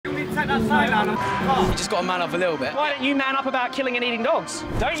take that phone down and off. You just got to man up a little bit. Why don't you man up about killing and eating dogs?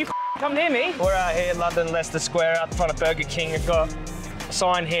 Don't you come near me. We're out here in London, Leicester Square, out in front of Burger King. I've got a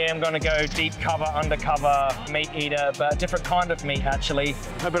sign here. I'm going to go deep cover, undercover, meat eater, but a different kind of meat, actually.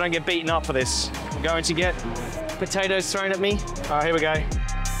 Hope I don't get beaten up for this. I'm going to get potatoes thrown at me. All right, here we go.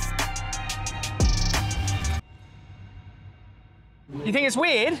 You think it's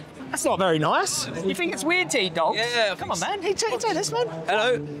weird? That's not very nice. You think it's weird to eat dogs? Yeah. Come on, man. Hey, take this, man.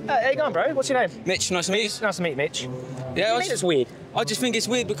 Hello. How you going, bro? What's your name? Mitch, nice to meet you. Nice to meet you, Mitch. Yeah, I think it's weird. I just think it's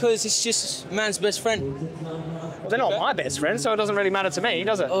weird because it's just man's best friend. Well, they're not my best friend, so it doesn't really matter to me,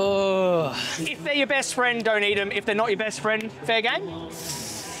 does it? Oh. If they're your best friend, don't eat them. If they're not your best friend, fair game?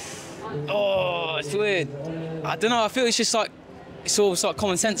 Oh, it's weird. I don't know, I feel it's just like, it's almost like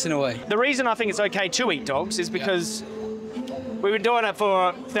common sense in a way. The reason I think it's okay to eat dogs is because we've been doing it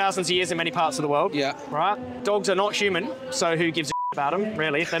for thousands of years in many parts of the world. Yeah. Right? Dogs are not human, so who gives a about them,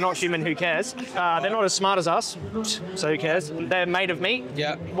 really? If they're not human, who cares? They're not as smart as us, so who cares? They're made of meat.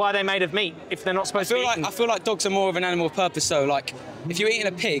 Yeah. Why are they made of meat if they're not supposed to be eaten? I feel like dogs are more of an animal of purpose, though. Like, if you're eating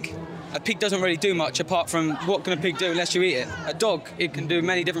a pig doesn't really do much apart from what can a pig do unless you eat it. A dog, it can do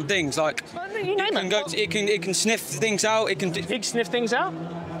many different things. Like, you name it. It can sniff things out. It can. Pigs sniff things out?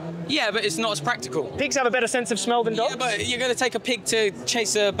 Yeah, but it's not as practical. Pigs have a better sense of smell than dogs? Yeah, but you're going to take a pig to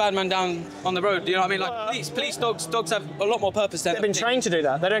chase a bad man down on the road, you know what I mean? Like, police dogs have a lot more purpose than... They've been trained to do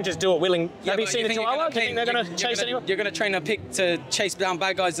that. They don't just do it willing. Yeah, have you seen a chihuahua? Do you think they're going to chase anyone? You're going to train a pig to chase down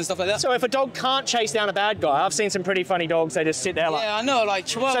bad guys and stuff like that? So if a dog can't chase down a bad guy, I've seen some pretty funny dogs, they just sit there like... Yeah, I know, like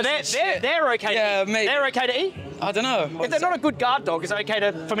chihuahuas. So they're okay to eat? Maybe. They're okay to eat? I don't know. If they're not a good guard dog, is it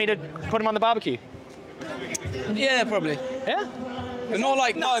okay for me to put them on the barbecue? Yeah, probably. Yeah? But not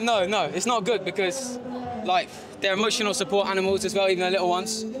like, no, it's not good because, like, they're emotional support animals as well, even the little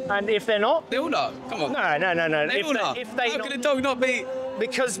ones. And if they're not? They all are, come on. No. They all are. How could a dog not be?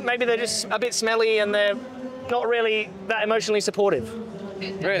 Because maybe they're just a bit smelly and they're not really that emotionally supportive.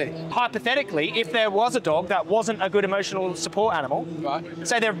 Really? Hypothetically, if there was a dog that wasn't a good emotional support animal, right?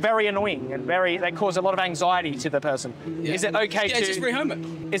 Say they're very annoying and they cause a lot of anxiety to the person. Yeah. Is it okay to... Yeah, just rehome it.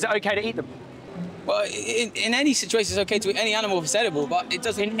 Is it okay to eat them? Well, in any situation, it's okay to eat any animal if it's edible, but it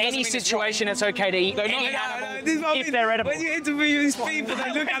doesn't. In any situation, it's okay to eat any animal if they're edible. When you interview these people,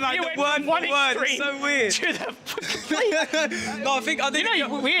 they look at like the word for word. It's so weird. No, I think you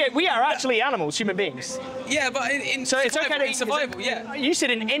know, we are actually animals, human beings. Yeah, but so it's okay to eat survival. Yeah. You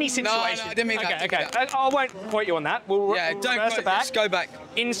said in any situation. No, I didn't mean that. Okay. I won't quote you on that. We'll reverse it back. Just go back.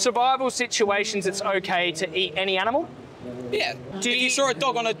 In survival situations, it's okay to eat any animal. Yeah. If you saw a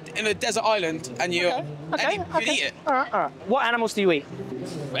dog in a desert island and you you'd eat it. All right. What animals do you eat?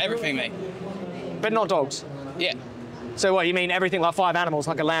 Everything, mate. But not dogs? Yeah. So what, you mean everything like 5 animals,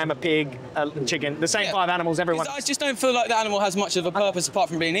 like a lamb, a pig, a chicken, the same 5 animals, everyone? I just don't feel like the animal has much of a purpose apart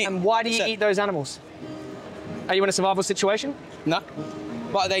from being eaten. And why do you eat those animals? Are you in a survival situation? No.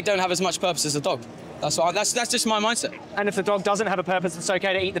 But they don't have as much purpose as a dog. That's just my mindset. And if the dog doesn't have a purpose, it's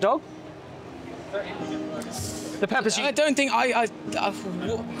okay to eat the dog? The purpose I don't think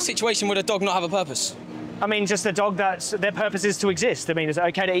what situation would a dog not have a purpose? I mean, just a dog their purpose is to exist. I mean, is it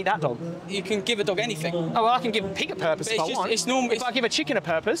okay to eat that dog? You can give a dog anything. Oh, well, I can give a pig a purpose if I want. It's normal. If I give a chicken a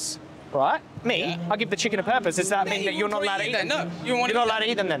purpose, right? I give the chicken a purpose. Does that mean that you're not allowed to eat them? No. You're not allowed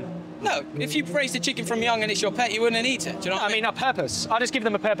to eat them then? No. If you raised a chicken from young and it's your pet, you wouldn't eat it. Do you know what I mean? A purpose. I just give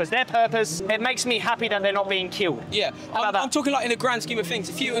them a purpose. Their purpose, it makes me happy that they're not being killed. Yeah. I'm talking like in the grand scheme of things.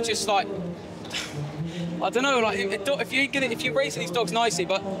 If you were just like... I don't know, like if you're raising these dogs nicely,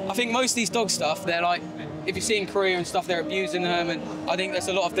 but I think most of these dog stuff, they're like, if you see in Korea and stuff, they're abusing them, and I think there's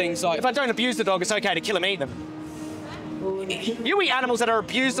a lot of things like... If I don't abuse the dog, it's okay to kill them, eat them. You eat animals that are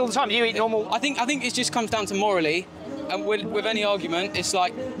abused all the time. You eat normal... I think it just comes down to morally, and with any argument, it's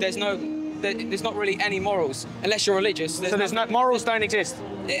like there's not really any morals unless you're religious. So there's no morals don't exist.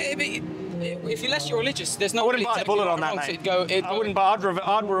 Unless you're religious, there's no. I wouldn't bite a bullet on that, mate. I wouldn't.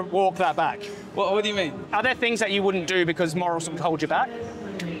 I'd walk that back. What do you mean? Are there things that you wouldn't do because morals would hold you back?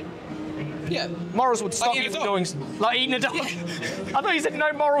 Yeah. Morals would stop you from doing, like eating a dog. Yeah. I thought you said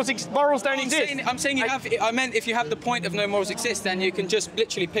no morals. Morals don't exist. I'm saying you have. I meant if you have the point of no morals exist, then you can just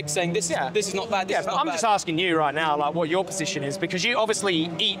literally pick saying this is not bad. This is not I'm bad. just asking you right now, like what your position is, because you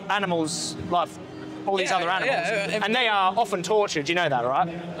obviously eat animals like all these other animals, and they are often tortured. You know that, right?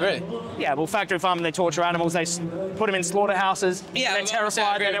 Really? Yeah. Well, factory farming, they torture animals. They put them in slaughterhouses. Yeah. They're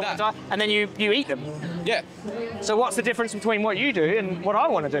terrified. They don't want to die, and then you eat them. Yeah. So what's the difference between what you do and what I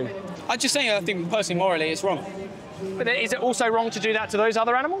want to do? I'm just saying, I think personally, morally, it's wrong. But is it also wrong to do that to those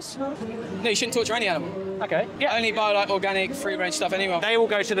other animals? No, you shouldn't torture any animal. Okay. Yeah. Only buy like organic, free-range stuff anyway. They all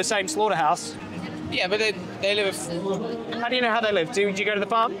go to the same slaughterhouse. Yeah, but they live. How do you know how they live? Do you go to the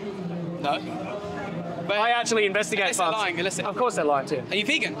farm? No. But I actually investigate farms. Unless they're lying. Of course they're lying too. Are you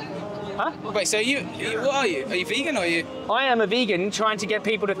vegan? Huh? Wait, so what are you? Are you vegan or are you? I am a vegan trying to get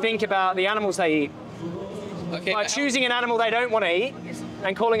people to think about the animals they eat. Okay. By choosing an animal they don't want to eat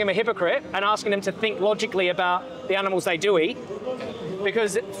and calling them a hypocrite and asking them to think logically about the animals they do eat.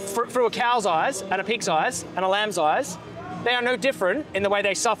 Because through a cow's eyes and a pig's eyes and a lamb's eyes, they are no different in the way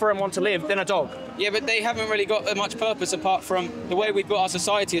they suffer and want to live than a dog. Yeah, but they haven't really got much purpose apart from the way we've got our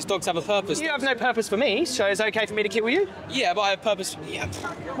society as dogs have a purpose. You have no purpose for me, so it's okay for me to kill you? Yeah, but I have purpose. Yeah.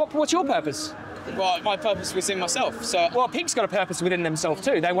 What's your purpose? Well, my purpose was in myself, so... Well, a pig's got a purpose within themselves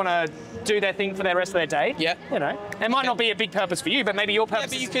too. They want to do their thing for the rest of their day. Yeah. You know, it might not be a big purpose for you, but maybe your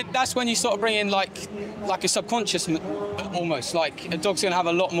purpose. Yeah, but you could. That's when you sort of bring in like a subconscious, almost. Like a dog's gonna have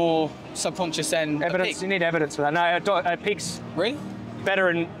a lot more subconscious than evidence. a pig. You need evidence for that. No, a pig's Really? better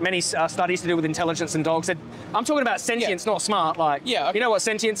in many studies to do with intelligence than dogs. I'm talking about sentience, not smart. Like, yeah, okay. You know what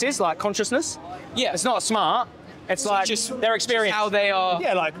sentience is? Like consciousness. Yeah. It's not smart. It's like just their experience. Just how they are.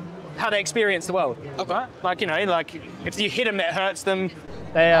 Yeah, like how they experience the world. Okay. Right? Like, you know, like if you hit them, it hurts them.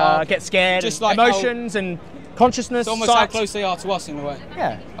 They get scared. Just like emotions and consciousness. It's almost how close they are to us in a way.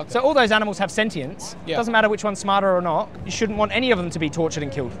 Yeah. Okay. So all those animals have sentience. Yeah. Doesn't matter which one's smarter or not. You shouldn't want any of them to be tortured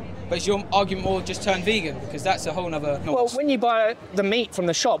and killed. But is your argument more just turn vegan? Because that's a whole nother... Well, when you buy the meat from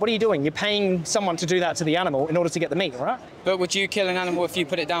the shop, what are you doing? You're paying someone to do that to the animal in order to get the meat, right? But would you kill an animal if you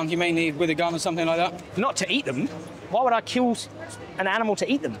put it down humanely with a gun or something like that? Not to eat them. Why would I kill an animal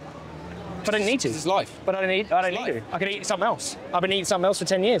to eat them? But I didn't need to. This is life. But I don't need to. I could eat something else. I've been eating something else for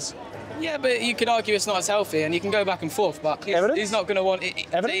 10 years. Yeah, but you could argue it's not as healthy, and you can go back and forth, but he's not going to want to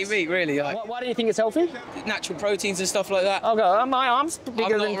eat meat, really. Like, why do you think it's healthy? Natural proteins and stuff like that. I'll go. My arm's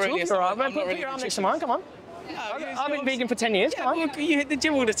bigger than yours. Put your arm next to mine, come on. No, I've been vegan for 10 years. Yeah, well, you hit the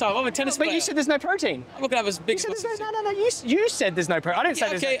gym all the time. I'm a tennis player. But you said there's no protein. I'm not going to have as big No. You said there's no protein. I didn't say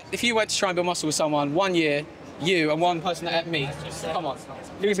there's okay, if you went to try and build muscle with someone 1 year, you and one person that ate meat, come on.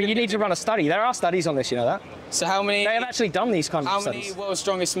 But you need to run a study. There are studies on this, you know that? So how many... They have actually done these kinds of studies. How many world's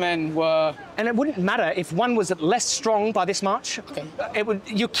strongest men were... And it wouldn't matter if one was less strong by this much. Okay.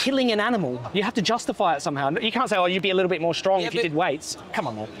 You're killing an animal. You have to justify it somehow. You can't say, oh, you'd be a little bit more strong if you did weights. Come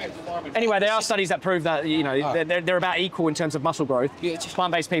on, man. Anyway, there are studies that prove that, you know, they're about equal in terms of muscle growth. Yeah,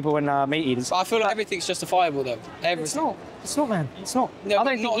 plant-based people and meat eaters. But I feel like everything's justifiable, though. Everything. It's not, man. It's not. No, I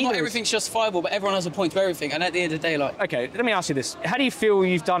don't think not everything's justifiable, but everyone has a point to everything. And at the end of the day, like... Okay, let me ask you this. How do you feel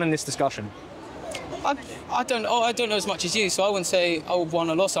you've done in this discussion? I don't know as much as you, so I wouldn't say I won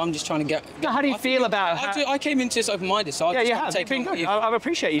or lost. I'm just trying to get... No, how do you feel about... I came into this open-minded, so I just take been good. I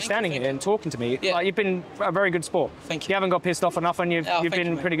appreciate you standing here and talking to me. Yeah. Like, you've been a very good sport. Thank you. You haven't got pissed off enough and you've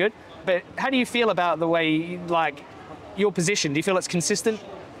been pretty good. But how do you feel about the way, like, your position? Do you feel it's consistent?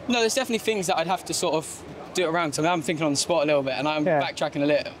 No, there's definitely things that I'd have to sort of do it around. So I'm thinking on the spot a little bit, and I'm backtracking a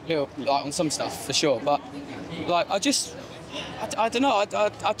little like, on some stuff, for sure. But, like, I don't know.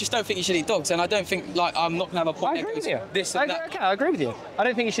 I just don't think you should eat dogs, and I don't think like I'm not gonna have a point. I agree with you. This and that. Okay, I agree with you. I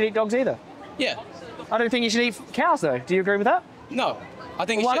don't think you should eat dogs either. Yeah. I don't think you should eat cows though. Do you agree with that? No. I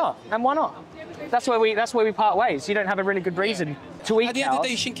think. Why not? And why not? That's where we part ways. You don't have a really good reason to eat cows. At the end of the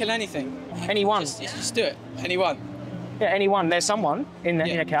day, you shouldn't kill anything. Anyone. Just do it. Anyone. Yeah, anyone. There's someone in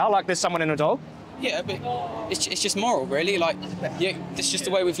a cow, like there's someone in a dog. Yeah, but it's just moral, really. Like, yeah, it's just the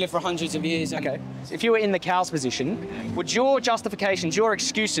way we've lived for hundreds of years. Okay. So if you were in the cow's position, would your justifications, your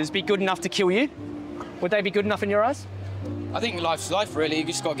excuses be good enough to kill you? Would they be good enough in your eyes? I think life's life, really. You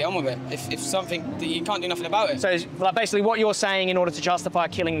just got to get on with it. If something that you can't do nothing about it. So, like, basically, what you're saying in order to justify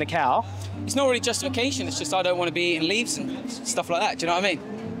killing the cow, it's not really justification. It's just I don't want to be eating leaves and stuff like that. Do you know what I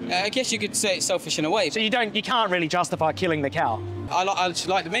mean? I guess you could say it's selfish in a way. So you can't really justify killing the cow. I just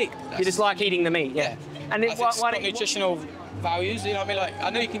like the meat. You just like eating the meat, yeah. And it's got nutritional values. You know what I mean? Like I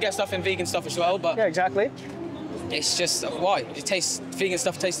know you can get stuff in vegan stuff as well, but yeah, exactly. It's just why vegan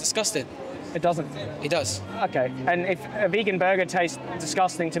stuff tastes disgusting. It doesn't. It does. Okay. And if a vegan burger tastes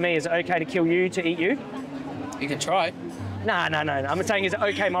disgusting to me, is it okay to kill you to eat you? You can try. No. I'm saying is it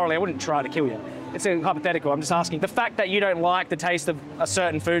okay morally? I wouldn't try to kill you. It's a hypothetical. I'm just asking. The fact that you don't like the taste of a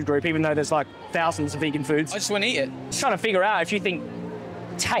certain food group, even though there's like thousands of vegan foods. I just want to eat it. Just trying to figure out if you think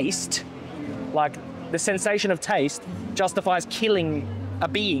taste, like the sensation of taste, justifies killing a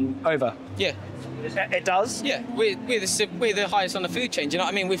being over. Yeah. It does? Yeah. We're the highest on the food chain. Do you know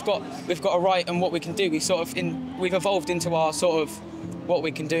what I mean? We've got a right and what we can do. We've evolved into our sort of what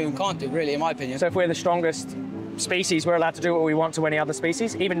we can do and can't do, really, in my opinion. So if we're the strongest species, we're allowed to do what we want to any other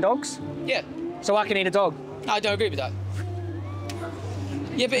species, even dogs? Yeah. So I can eat a dog? I don't agree with that.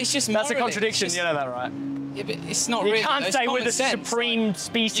 Yeah, but it's just That's a contradiction, you know that, right? Yeah, but it's not really. You can't say we're the supreme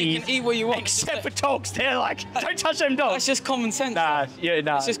species. You can eat what you want. Except for dogs. They're like, don't touch them dogs. That's just common sense. Nah,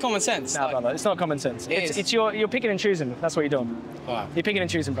 It's just common sense. Nah, brother, it's not common sense. It's you're picking and choosing. That's what you're doing. Wow. You're picking and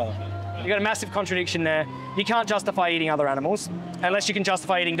choosing, brother. You got a massive contradiction there. You can't justify eating other animals unless you can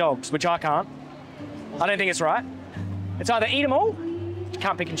justify eating dogs, which I can't. I don't think it's right. It's either eat them all, you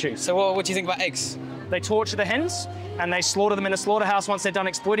can't pick and choose. So what do you think about eggs? They torture the hens and they slaughter them in a slaughterhouse once they're done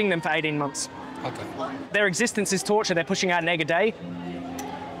exploiting them for 18 months. Okay. Their existence is torture. They're pushing out an egg a day.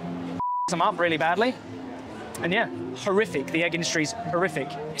 Them up really badly. And yeah, horrific. The egg industry's horrific.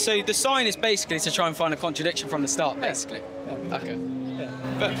 So the sign is basically to try and find a contradiction from the start, basically. Yeah. Okay. Yeah.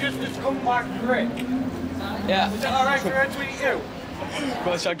 But just come back quick. Yeah. Is it alright for her to eat you?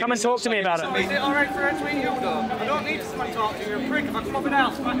 Come and talk to me about it. Is it alright for her to eat you though? I don't need someone to talk to you. You're a prick. If I come up and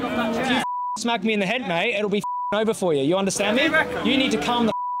out, smack you off that chair. If you smack me in the head, mate, it'll be over for you. You understand me? You need to calm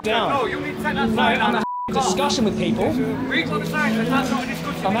the down. No, you need to take that sign I'm out. having a discussion with people. Read what the sign says. That's not a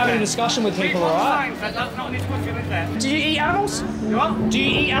discussion. I'm having a discussion with people, alright? That's not a discussion, is there? Do you eat animals? You what? Do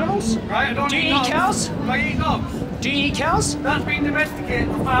you eat animals? Right, I don't Do you eat dogs. cows? Do I eat dogs? Do you eat cows? That's been domesticated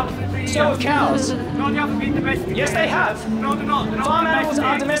for thousands of years. So have cows. No, they haven't been domesticated. Yes, they have. No, they're not. They're not Farm animals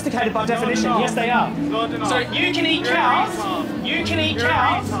are domesticated by definition. No, they're not. Yes, they are. No, they're not. So you can eat You're a cows. retard. You can eat You're a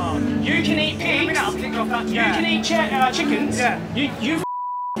cows. retard. You can eat Give me pigs. that, I'll kick off that You chair. can eat chickens. Yeah. You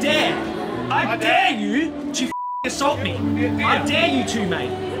dare. I dare you to assault me. I dare you to,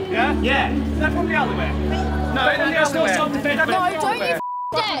 mate. Yeah? Yeah. Step on the other way. No, that's not self-defense. No, don't you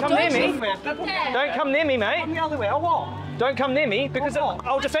Come near me. Don't come near me, mate. On the other way, or what? Don't come near me because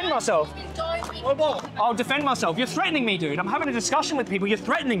I'll defend myself. Or what? I'll defend myself. You're threatening me, dude. I'm having a discussion with people. You're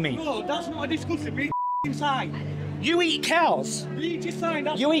threatening me. No, that's not a discussion. Read the sign. You eat cows. Read your sign.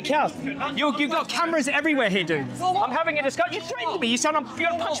 That's You eat cows. That's You've got cameras everywhere here, dude. I'm having a discussion. You're threatening me. You're gonna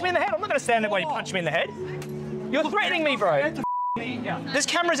punch me in the head. I'm not gonna stand there while you punch me in the head. You're threatening me, bro. There's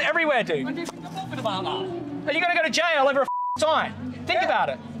cameras everywhere, dude. I'm talking about that. Are you gonna go to jail over a sign? Think about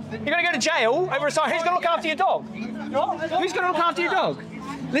it. You're gonna go to jail over a sign. Who's gonna look after your dog? Who's gonna look after your dog?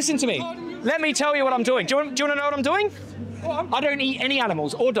 Listen to me. Let me tell you what I'm doing. Do you want to know what I'm doing? I don't eat any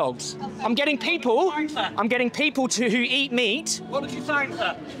animals or dogs. I'm getting people who eat meat. What does your sign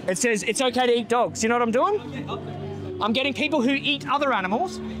say? It says it's okay to eat dogs. You know what I'm doing? I'm getting people who eat other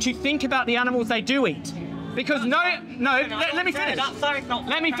animals to think about the animals they do eat. Because let me finish. That sign's not.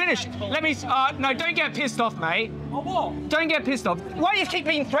 Let me finish. No, don't get pissed off, mate. Or what? Don't get pissed off. Why do you keep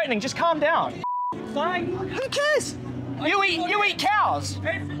being threatening? Just calm down. Sign. Who cares? You eat cows.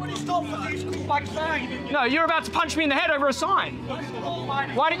 Everybody stop for these scumbag signs. No, you're about to punch me in the head over a sign.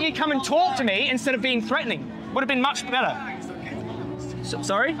 Why didn't you come and talk to me instead of being threatening? Would have been much better.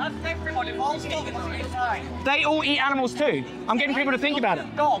 Sorry? That's everybody. All stop for these signs. They all eat animals too. I'm getting people to think about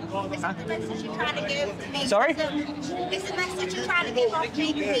it. Dog. Is that the message you're trying to give? Sorry? Is the message you're trying to give off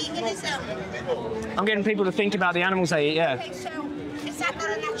veganism? I'm getting people to think about the animals they eat, yeah. Okay, so is that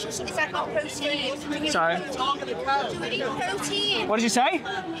not a natural? Is that not protein? Sorry? Do we need protein? What did you say?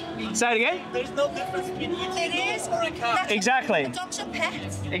 Say it again? There's no difference between It is. That's- Exactly. Dogs are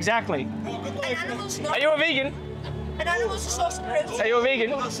pets. Exactly. And animals not. Are you a vegan? And animals are source of protein. Are you a vegan?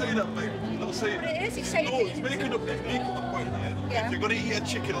 Not saying that, mate. Not saying But it is. He's saying No, it it's is. making a point here. Yeah. If you're gonna eat a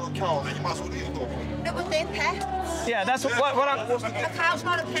chicken or a cow, then you might as well eat a dog. No, but they're pets. Yeah, that's what A cow's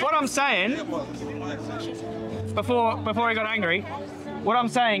not a pet. I'm saying. Before I got angry, what I'm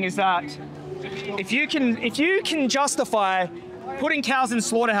saying is that if you can justify putting cows in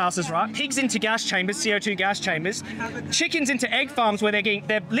slaughterhouses, right? Pigs into gas chambers, CO2 gas chambers, chickens into egg farms where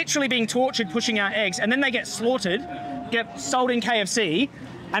they're literally being tortured, pushing out eggs, and then they get slaughtered, get sold in KFC,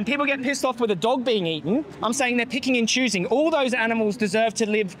 and people get pissed off with a dog being eaten. I'm saying they're picking and choosing. All those animals deserve to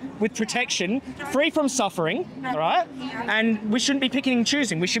live with protection, free from suffering, all right? And we shouldn't be picking and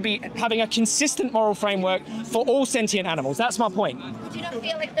choosing. We should be having a consistent moral framework for all sentient animals. That's my point. Do you not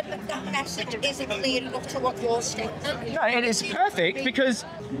feel like that message isn't clear enough to what you're stating? No, it is perfect because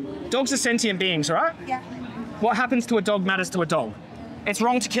dogs are sentient beings, right? Yeah. What happens to a dog matters to a dog. It's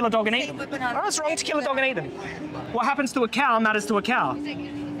wrong to kill a dog and eat them. Same with bananas. Oh, it's wrong to kill a dog and eat them. What happens to a cow matters to a cow.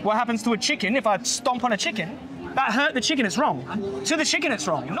 What happens to a chicken, if I stomp on a chicken, that hurt the chicken, it's wrong. To the chicken, it's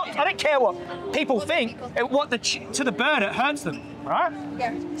wrong. I don't care what people think. To the bird, it hurts them, right?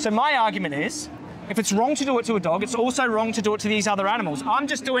 Yeah. So my argument is, if it's wrong to do it to a dog, it's also wrong to do it to these other animals. I'm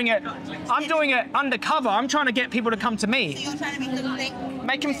doing it undercover. I'm trying to get people to come to me. So you're trying to make them think.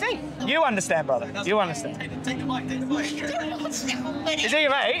 Make them think. You understand, brother. You understand. Take the mic, take the mic. Is he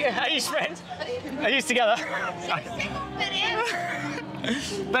your mate? Are you his friend? Are you together?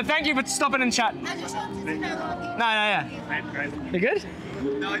 But thank you for stopping and chatting. No, yeah. You good?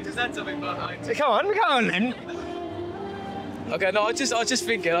 No, I just had something, but Come on then. Okay, no, I was just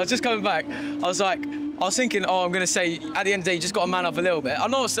thinking, I was just coming back. I was thinking, oh, I'm gonna say, at the end of the day, you just got to man up a little bit.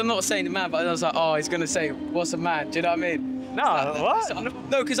 I'm not saying the man, but I was like, oh, he's gonna say, what's a man? Do you know what I mean? No, what?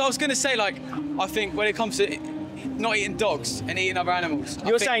 No, because I was gonna say, like, I think when it comes to not eating dogs and eating other animals.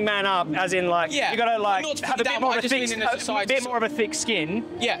 You're saying man up, as in like, yeah, you gotta like not to have put a you bit down, more but of a I just mean in a society, bit more of a thick skin.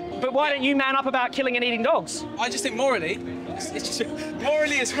 Yeah. But why don't you man up about killing and eating dogs? I just think morally, it's just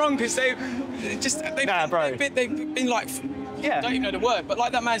morally it's wrong because they've been like, Yeah. I don't even know the word, but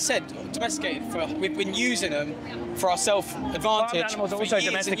like that man said, domesticated. We've been using them for our self-advantage. Farmed animals are for also years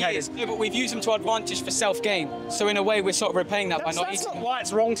and domesticated. years. No, but we've used them to our advantage for self-gain. So in a way, we're sort of repaying that by not That's eating not them. why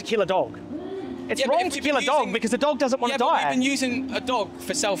it's wrong to kill a dog. It's Yeah, but wrong if to we've kill a been dog using- because the dog doesn't want Yeah, to but die. we've been using a dog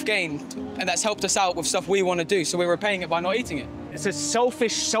for self-gain, and that's helped us out with stuff we want to do. So we're repaying it by not eating it. It's a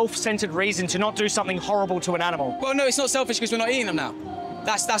selfish, self-centered reason to not do something horrible to an animal. Well, no, it's not selfish because we're not eating them now.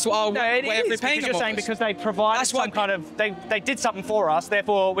 That's what our No, it way of is, repaying because them you're saying was. because they provide That's some what- kind of, they did something for us,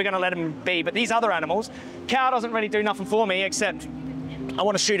 therefore we're going to let them be. But these other animals, cow doesn't really do nothing for me except I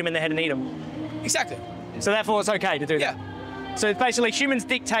want to shoot him in the head and eat him. Exactly. So therefore it's okay to do that. Yeah. So basically humans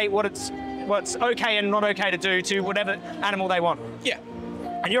dictate what's okay and not okay to do to whatever animal they want. Yeah.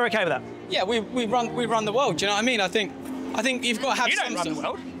 And you're okay with that? Yeah, we run the world. Do you know what I mean? I think you've got to have You don't some run the stuff.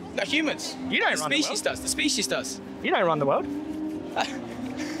 world. No, humans. You don't the run the species world. does. The species does. You don't run the world.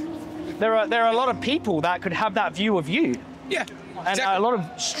 There are a lot of people that could have that view of you. Yeah. And exactly. a lot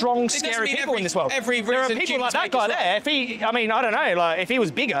of strong, doesn't scary mean people in this world. every there are reason people like humans that make guy is right. there. If he, I mean, I don't know, like if he was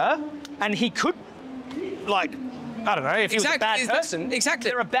bigger and he could, like, I don't know, if he was a bad person.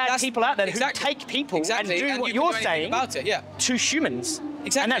 Exactly. There are bad people out there exactly. who take people exactly. and do what you you're can do anything saying about it. Yeah. to humans.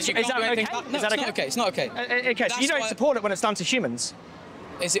 Exactly. And that's, You is can't that do okay? anything about- No, is that it's okay? not okay. It's not okay. Okay, so you don't why- support it when it's done to humans.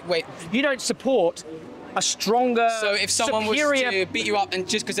 Is it? Wait. You don't support a stronger, So if someone superior, was to beat you up and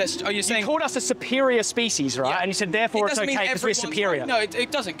just because are you saying? you called us a superior species, right? Yeah. And you said therefore it's doesn't mean okay because we're everyone's superior. right. No,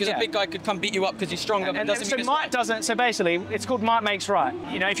 it doesn't because Yeah. a big guy could come beat you up because he's stronger. But And doesn't so mean it's might right. doesn't. So basically, it's called might makes right.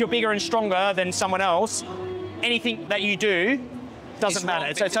 You know, if you're bigger and stronger than someone else, anything that you do doesn't It's matter.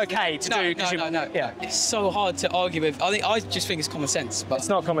 wrong So it's because- okay to do. 'Cause No. Yeah. It's so hard to argue with. I just think it's common sense. But It's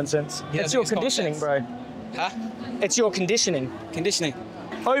not common sense. Yeah, it's I your think it's common conditioning, sense. bro. Huh? It's your conditioning. Conditioning.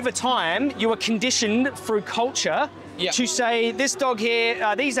 Over time, you were conditioned through culture Yeah. to say this dog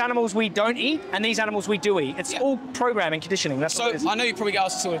here, these animals we don't eat, and these animals we do eat. It's Yeah. all programming, conditioning. That's So what it is. I know you probably get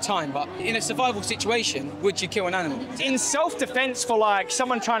asked this all the time, but in a survival situation, would you kill an animal? In self-defense for like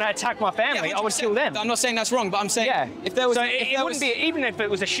someone trying to attack my family, Yeah, I would 100%. kill them. I'm not saying that's wrong, but I'm saying Yeah. if there was, so if it there wouldn't was, be even if it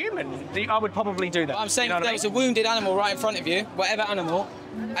was a human, I would probably do that. I'm saying You know if what I there was a mean? wounded animal right in front of you, whatever animal,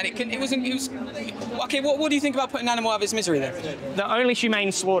 and it was okay. What do you think about putting an animal out of its misery then? The only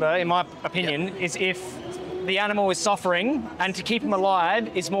humane slaughter, in my opinion, is if the animal is suffering, and to keep them alive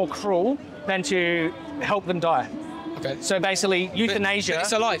is more cruel than to help them die. Okay. So basically, euthanasia. But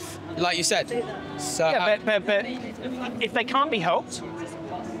it's a life, like you said. So Yeah, but if they can't be helped,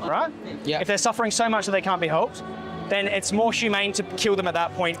 right? Yeah. If they're suffering so much that they can't be helped, then it's more humane to kill them at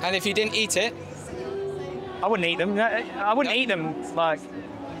that point. and if you didn't eat it, I wouldn't eat them. I wouldn't eat them. Like,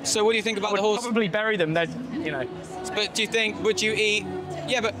 so what do you think I about would the horse? probably bury them. They'd, you know. But do you think would you eat?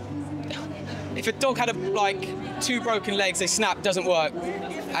 Yeah, but if a dog had like 2 broken legs, they snap, doesn't work,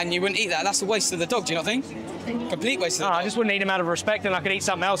 and you wouldn't eat that, that's a waste of the dog. Do you not think? Complete waste of the No, dog. I just wouldn't eat them out of respect, and I could eat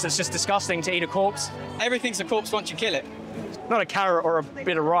something else that's just disgusting to eat a corpse. Everything's a corpse once you kill it. Not a carrot or a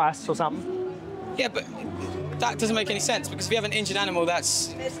bit of rice or something. Yeah, but that doesn't make any sense because if you have an injured animal that's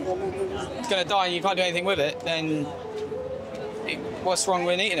going to die and you can't do anything with it, then what's wrong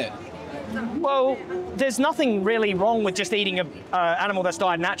with eating it? Well, there's nothing really wrong with just eating an animal that's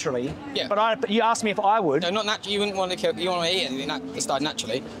died naturally. Yeah. But you asked me if I would. No, not naturally. You wouldn't want to kill. You want to eat anything that's died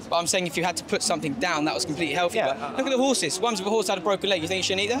naturally. But I'm saying if you had to put something down that was completely healthy. Yeah. But look at the horses. One's with a horse had a broken leg. You think you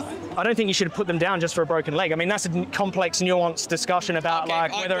shouldn't eat that? I don't think you should put them down just for a broken leg. I mean, that's a complex, nuanced discussion about Okay,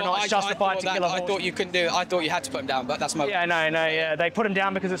 like I whether or thought- not it's I justified thought to that- kill a I horse. thought you couldn't do it. I thought you had to put them down, but that's my. Yeah, no. They put them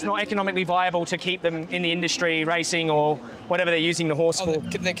down because it's not economically viable to keep them in the industry, racing or whatever they're using the horse Oh, for.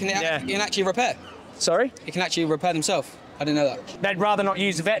 they can Yeah. you can actually repair. Sorry? It can actually repair themselves. I didn't know that. They'd rather not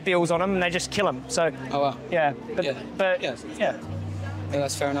use vet bills on them and they just kill them. So, Oh wow. yeah. But, Yeah. but Yeah. yeah. Yeah,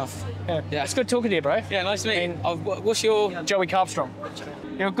 that's fair enough. Yeah. It's good talking to you, bro. Yeah, nice to meet you. mean- What's your? Joey Carbstrong.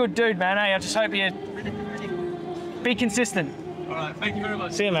 You're a good dude, man. Hey, I just hope you be consistent. All right. Thank you very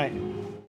much. See you, mate.